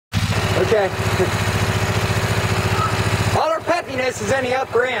Okay. All our peppiness is in the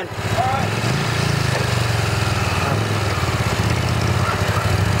upper end. Alright.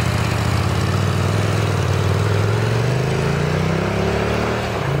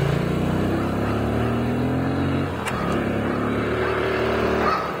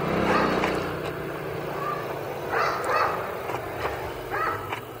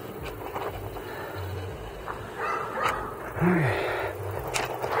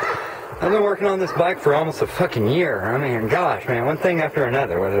 I've been working on this bike for almost a fucking year. I mean, gosh, man, one thing after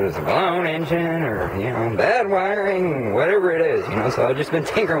another, whether it's a blown engine or, you know, bad wiring, whatever it is, you know, so I've just been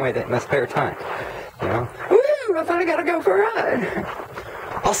tinkering with it in my spare time, you know. Woo! I finally gotta go for a ride.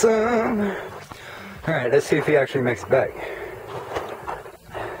 Awesome. Alright, let's see if he actually makes it back.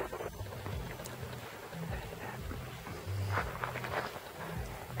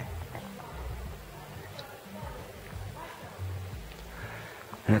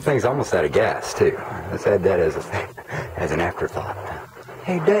 And the thing's almost out of gas, too. Let's add that as an afterthought.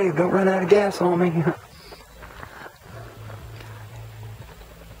 Hey, Dave, don't run out of gas on me.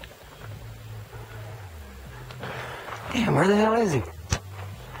 Damn, where the hell is he?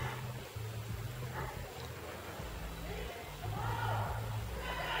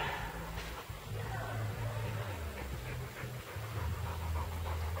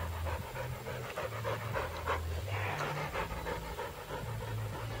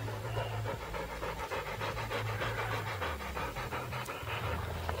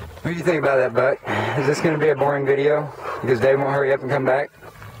 What do you think about that, Buck? Is this going to be a boring video? Because Dave won't hurry up and come back?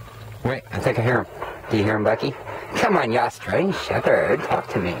 Wait, I think I hear him. Do you hear him, Bucky? Come on, you strange shepherd. Talk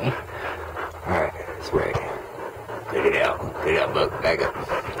to me. Alright, sweet. Get it out, Buck. Back up.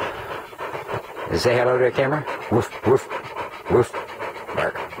 Did you say hello to the camera? Woof, woof, woof.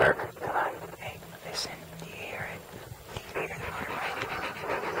 Bark, bark. Come on. Hey, listen. Do you hear it? Do you hear the motorbike?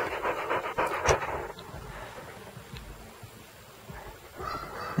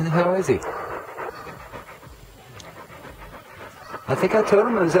 Where the hell is he? I think I told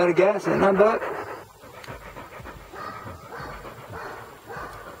him I was out of gas, didn't I, Buck?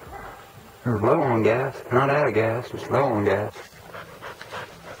 Or low on gas. Not out of gas, just low on gas.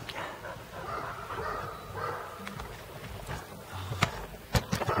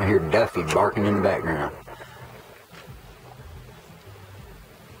 I hear Duffy barking in the background.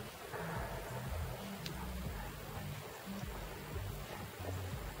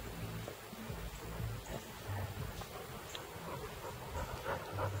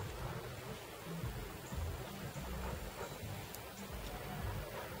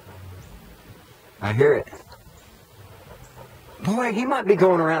 I hear it. Boy, he might be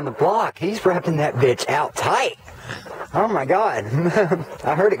going around the block. He's wrapping that bitch out tight. Oh my God.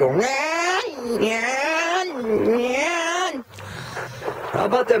 I heard it go. How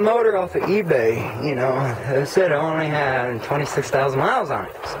about that motor off of eBay? You know, they said it only had 26,000 miles on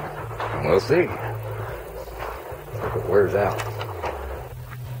it. So we'll see. Hope it wears out.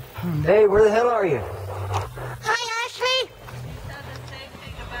 Hey, where the hell are you?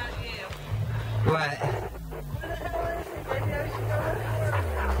 What?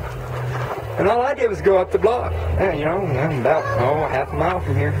 And all I did was go up the block. Yeah, you know, about, half a mile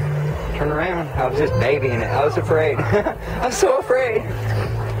from here. Turn around. I was just babying it. I was afraid. I was so afraid.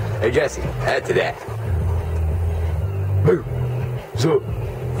 Hey, Jesse, add to that. Boo. So.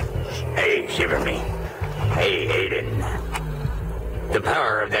 Hey, shiver me. Hey, Aiden. The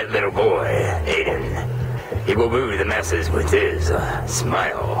power of that little boy, Aiden. He will woo the masses with his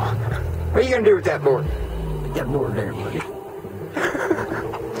smile. What are you gonna do with that board? Put that board there, buddy.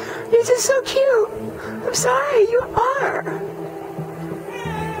 You're just so cute. I'm sorry, you are.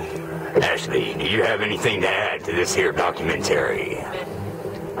 Ashley, do you have anything to add to this here documentary?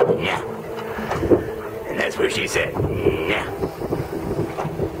 Yeah. And that's what she said. Yeah.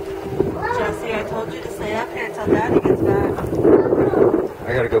 Jesse, I told you to stay up here until Daddy gets back.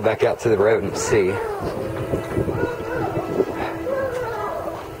 I gotta go back out to the road and see.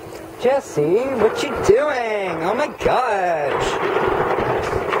 Jesse, what you doing? Oh my gosh.